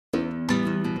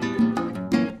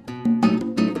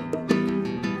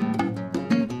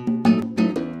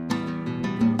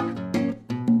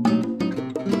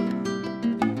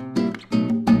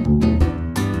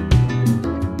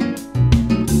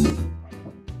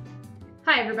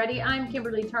Hi everybody, I'm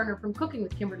Kimberly Turner from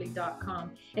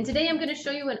cookingwithkimberly.com, and today I'm going to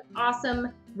show you an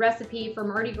awesome recipe for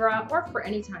Mardi Gras or for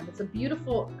any time. It's a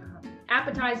beautiful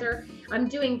appetizer. I'm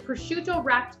doing prosciutto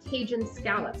wrapped Cajun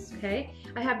scallops, okay?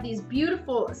 I have these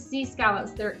beautiful sea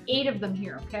scallops. There are 8 of them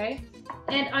here, okay?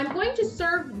 And I'm going to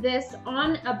serve this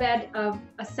on a bed of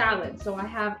a salad. So I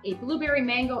have a blueberry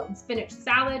mango and spinach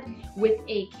salad with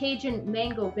a Cajun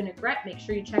mango vinaigrette. Make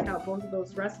sure you check out both of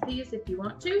those recipes if you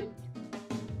want to.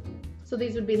 So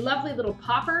these would be lovely little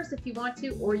poppers if you want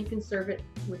to, or you can serve it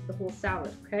with the whole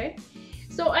salad, okay?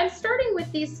 So I'm starting with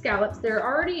these scallops. They're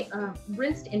already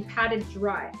rinsed and patted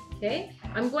dry, okay?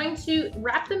 I'm going to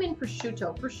wrap them in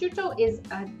prosciutto. Prosciutto is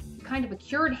a kind of a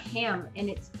cured ham, and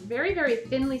it's very, very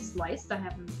thinly sliced. I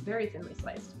have them very thinly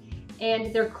sliced.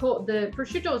 And they're cold. The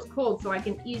prosciutto is cold, so I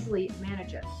can easily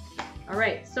manage it. All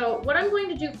right, so what I'm going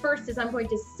to do first is I'm going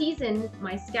to season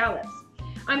my scallops.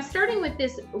 I'm starting with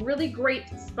this really great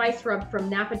spice rub from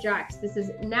Napa Jack's. This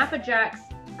is Napa Jack's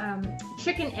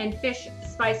chicken and fish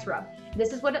spice rub.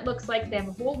 This is what it looks like. They have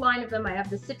a whole line of them. I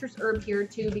have the citrus herb here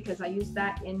too because I use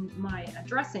that in my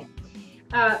dressing.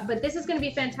 But this is going to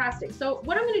be fantastic. So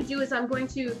what I'm going to do is I'm going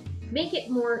to make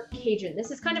it more Cajun. This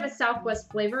is kind of a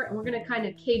Southwest flavor, and we're going to kind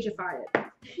of Cajify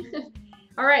it.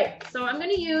 All right, so I'm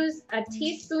going to use a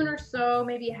teaspoon or so,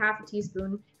 maybe a half a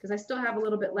teaspoon, because I still have a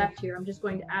little bit left here. I'm just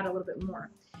going to add a little bit more.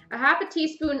 A half a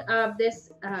teaspoon of this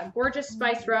gorgeous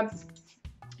spice rub,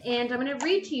 and I'm going to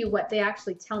read to you what they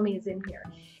actually tell me is in here.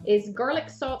 Is garlic,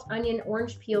 salt, onion,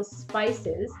 orange peel,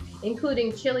 spices,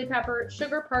 including chili pepper,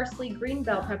 sugar, parsley, green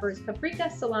bell peppers, paprika,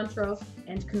 cilantro,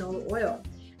 and canola oil.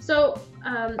 So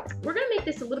we're going to make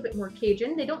this a little bit more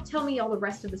Cajun. They don't tell me all the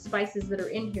rest of the spices that are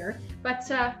in here, but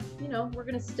you know, we're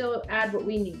going to still add what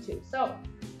we need to. So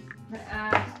I'm going to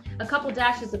add a couple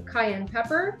dashes of cayenne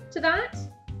pepper to that.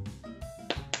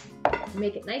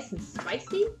 Make it nice and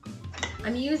spicy.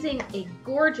 I'm using a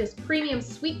gorgeous premium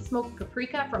sweet smoked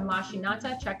paprika from La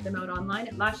Chinata. Check them out online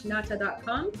at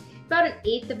lachinata.com. About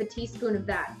 1/8 of a teaspoon of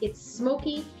that. It's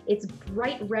smoky, it's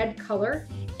bright red color,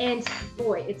 and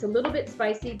boy, it's a little bit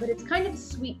spicy, but it's kind of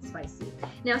sweet spicy.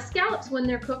 Now scallops, when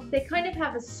they're cooked, they kind of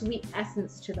have a sweet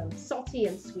essence to them, salty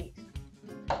and sweet.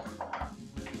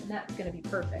 And that's gonna be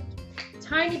perfect.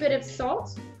 Tiny bit of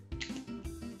salt,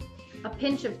 a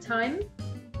pinch of thyme,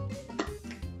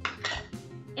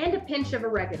 and a pinch of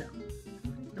oregano.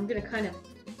 I'm gonna kind of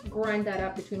grind that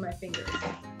up between my fingers.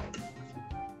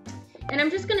 And I'm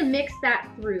just gonna mix that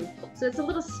through so it's a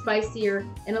little spicier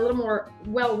and a little more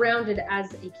well-rounded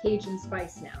as a Cajun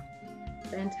spice now.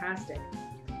 Fantastic.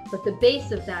 But the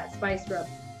base of that spice rub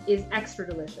is extra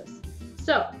delicious.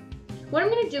 So what I'm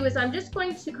gonna do is I'm just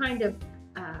going to kind of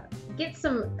get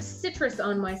some citrus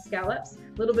on my scallops,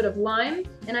 a little bit of lime,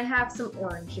 and I have some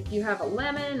orange. If you have a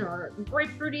lemon or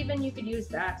grapefruit even, you could use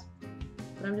that.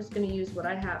 But I'm just going to use what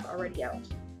I have already out.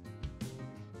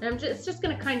 And it's just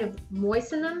going to kind of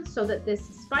moisten them so that this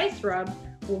spice rub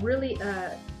will really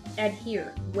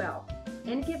adhere well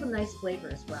and give a nice flavor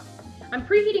as well. I'm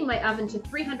preheating my oven to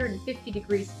 350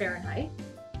 degrees Fahrenheit.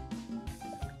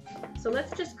 So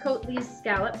let's just coat these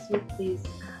scallops with these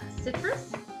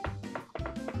citrus.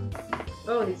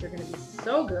 Oh, these are going to be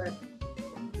so good.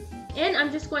 And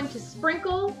I'm just going to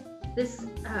sprinkle this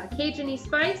Cajun-y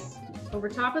spice over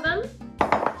top of them.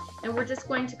 And we're just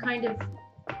going to kind of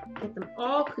get them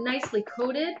all nicely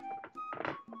coated.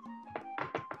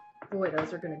 Boy,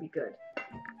 those are going to be good.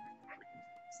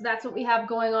 So that's what we have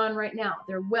going on right now.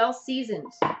 They're well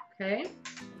seasoned, okay?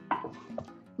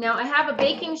 Now I have a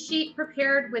baking sheet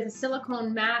prepared with a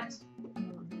silicone mat.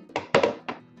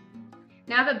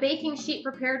 Now I have a baking sheet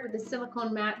prepared with a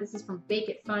silicone mat. This is from Bake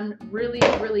It Fun. Really,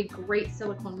 really great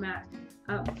silicone mat.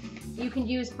 You can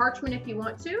use parchment if you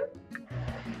want to.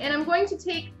 And I'm going to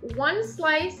take 1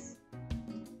 slice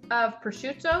of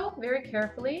prosciutto very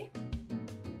carefully.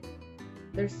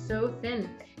 They're so thin.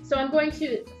 So I'm going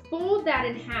to fold that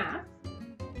in half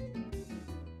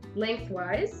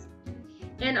lengthwise.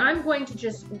 And I'm going to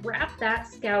just wrap that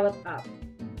scallop up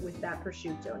with that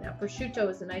prosciutto. Now prosciutto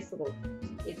is a nice little,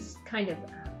 it's kind of,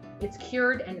 it's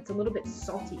cured and it's a little bit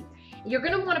salty. You're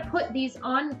going to want to put these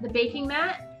on the baking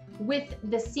mat with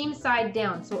the seam side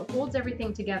down so it holds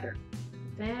everything together.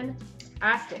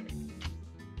 Fantastic.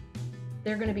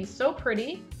 They're going to be so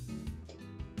pretty.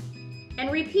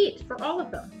 And repeat for all of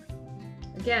them.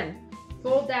 Again,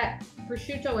 fold that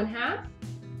prosciutto in half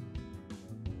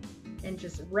and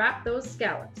just wrap those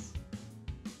scallops.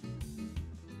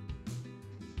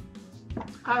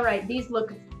 All right, these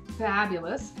look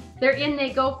fabulous. They're in, they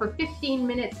go for 15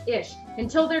 minutes-ish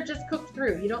until they're just cooked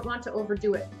through. You don't want to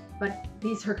overdo it, but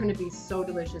these are going to be so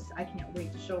delicious. I can't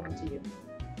wait to show them to you.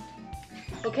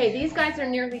 Okay, these guys are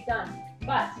nearly done,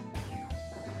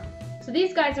 so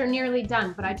these guys are nearly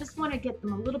done, but I just want to get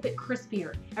them a little bit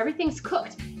crispier. Everything's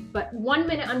cooked, but 1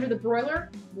 minute under the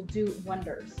broiler will do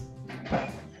wonders.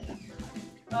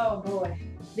 Oh boy,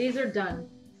 these are done.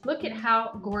 Look at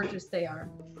how gorgeous they are.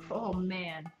 Oh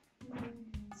man.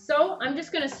 So I'm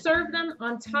just gonna serve them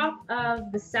on top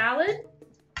of the salad,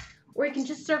 or you can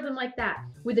just serve them like that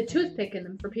with a toothpick in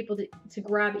them for people to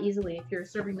grab easily if you're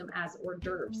serving them as hors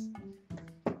d'oeuvres.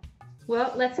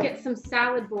 Well, let's get some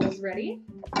salad bowls ready.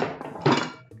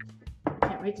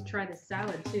 Can't wait to try this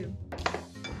salad too.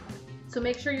 So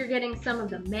make sure you're getting some of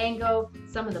the mango,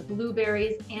 some of the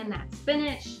blueberries, and that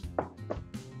spinach.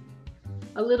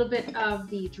 A little bit of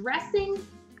the dressing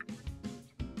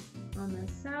on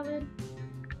the salad.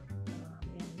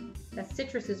 And that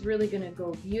citrus is really going to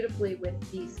go beautifully with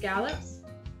the scallops.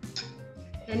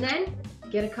 And then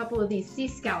get a couple of these sea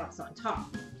scallops on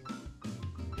top.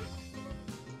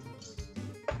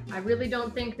 I really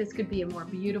don't think this could be a more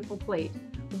beautiful plate.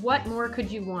 What more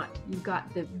could you want? You've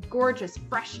got the gorgeous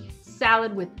fresh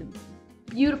salad with the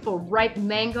beautiful ripe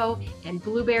mango and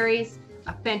blueberries,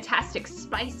 a fantastic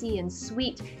spicy and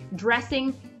sweet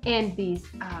dressing, and these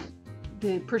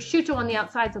the prosciutto on the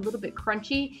outside is a little bit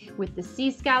crunchy with the sea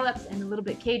scallops and a little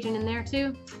bit Cajun in there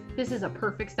too. This is a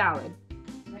perfect salad.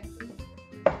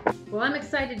 Well, I'm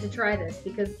excited to try this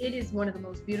because it is one of the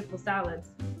most beautiful salads,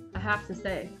 I have to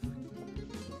say.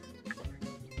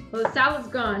 Well, the salad's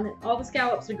gone. All the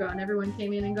scallops are gone. Everyone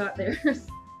came in and got theirs.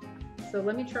 So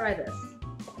let me try this.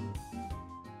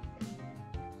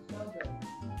 So good.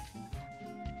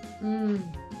 Mmm.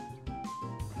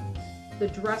 The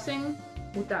dressing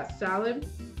with that salad,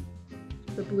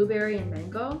 the blueberry and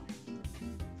mango.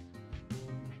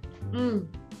 Mmm.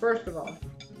 First of all.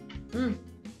 Mmm.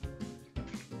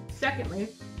 Secondly,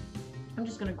 I'm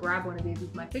just going to grab one of these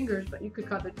with my fingers, but you could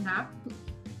cut it in half.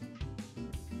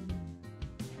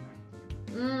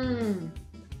 Mmm.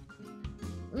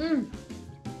 Mmm.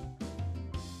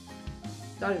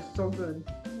 That is so good.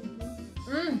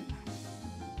 Mmm.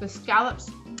 The scallops,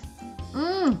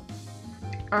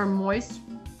 are moist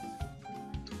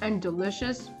and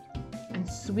delicious and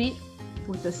sweet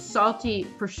with the salty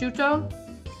prosciutto,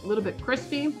 a little bit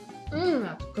crispy.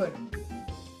 That's good.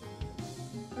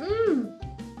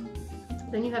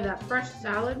 Then you have that fresh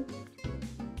salad.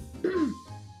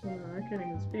 I can't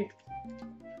even speak.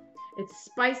 It's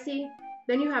spicy.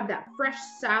 Then you have that fresh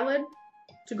salad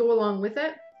to go along with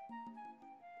it.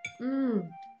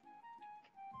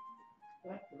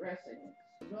 That dressing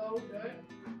is so good.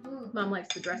 Mom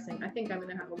likes the dressing. I think I'm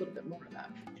gonna have a little bit more of that.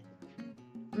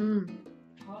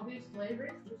 All these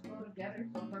flavors just go together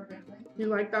so perfectly. You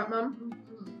like that, Mom?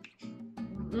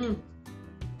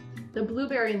 The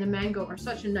blueberry and the mango are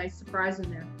such a nice surprise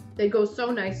in there. They go so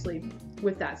nicely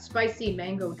with that spicy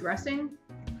mango dressing.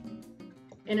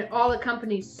 And it all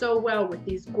accompanies so well with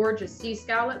these gorgeous sea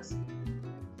scallops.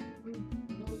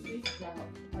 Those sea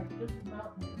scallops are just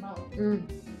melt in your mouth.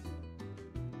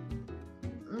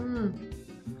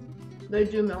 They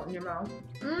do melt in your mouth.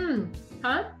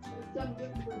 Huh? It's some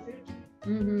good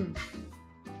prosciutto.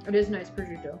 It is nice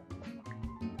prosciutto.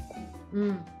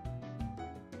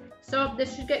 So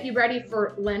this should get you ready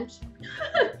for Lent.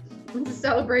 It's a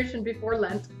celebration before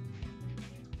Lent.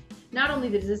 Not only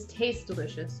does this taste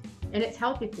delicious, and it's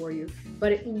healthy for you,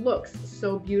 but it looks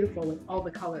so beautiful with all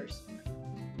the colors.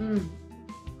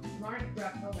 Mardi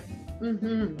Gras color.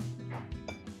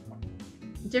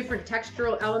 Different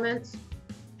textural elements,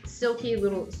 silky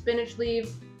little spinach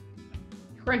leaves,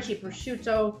 crunchy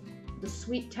prosciutto, the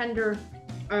sweet tender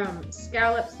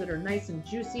scallops that are nice and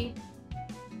juicy.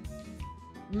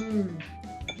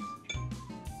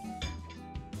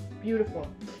 Beautiful.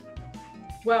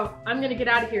 Well, I'm gonna get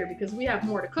out of here because we have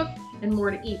more to cook and more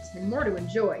to eat and more to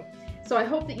enjoy. So I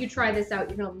hope that you try this out.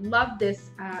 You're gonna love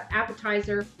this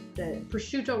appetizer, the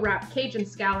prosciutto wrapped Cajun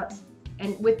scallops,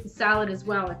 and with the salad as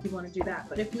well if you want to do that.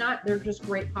 But if not, they're just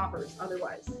great poppers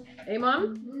otherwise. Hey,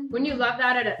 Mom? Wouldn't you love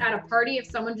that at a party if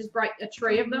someone just brought a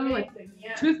tray of them with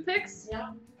toothpicks?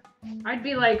 Yeah. I'd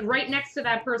be like right next to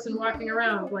that person walking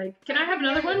around like, can I have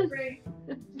another one?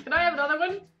 Can I have another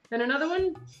one? And another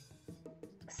one?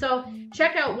 So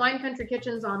check out Wine Country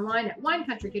Kitchens online at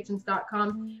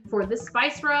winecountrykitchens.com for the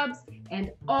spice rubs and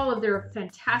all of their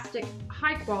fantastic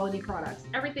high quality products.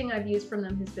 Everything I've used from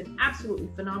them has been absolutely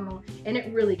phenomenal, and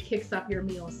it really kicks up your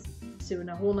meals to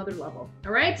a whole nother level.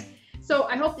 All right? So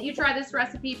I hope that you try this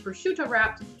recipe,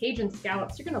 prosciutto-wrapped Cajun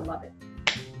scallops. You're gonna love it.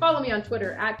 Follow me on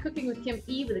Twitter at Cooking with Kim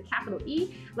E with a capital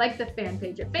E. Like the fan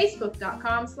page at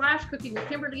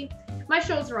facebook.com/cookingwithkimberly. My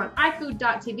shows are on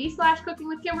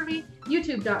ifood.tv/cookingwithkimberly,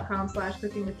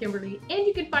 youtube.com/cookingwithkimberly, and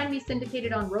you can find me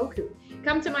syndicated on Roku.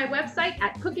 Come to my website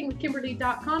at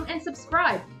cookingwithkimberly.com and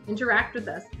subscribe, interact with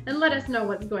us, and let us know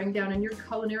what's going down in your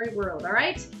culinary world, all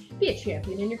right? Be a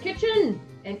champion in your kitchen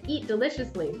and eat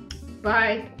deliciously.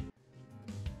 Bye.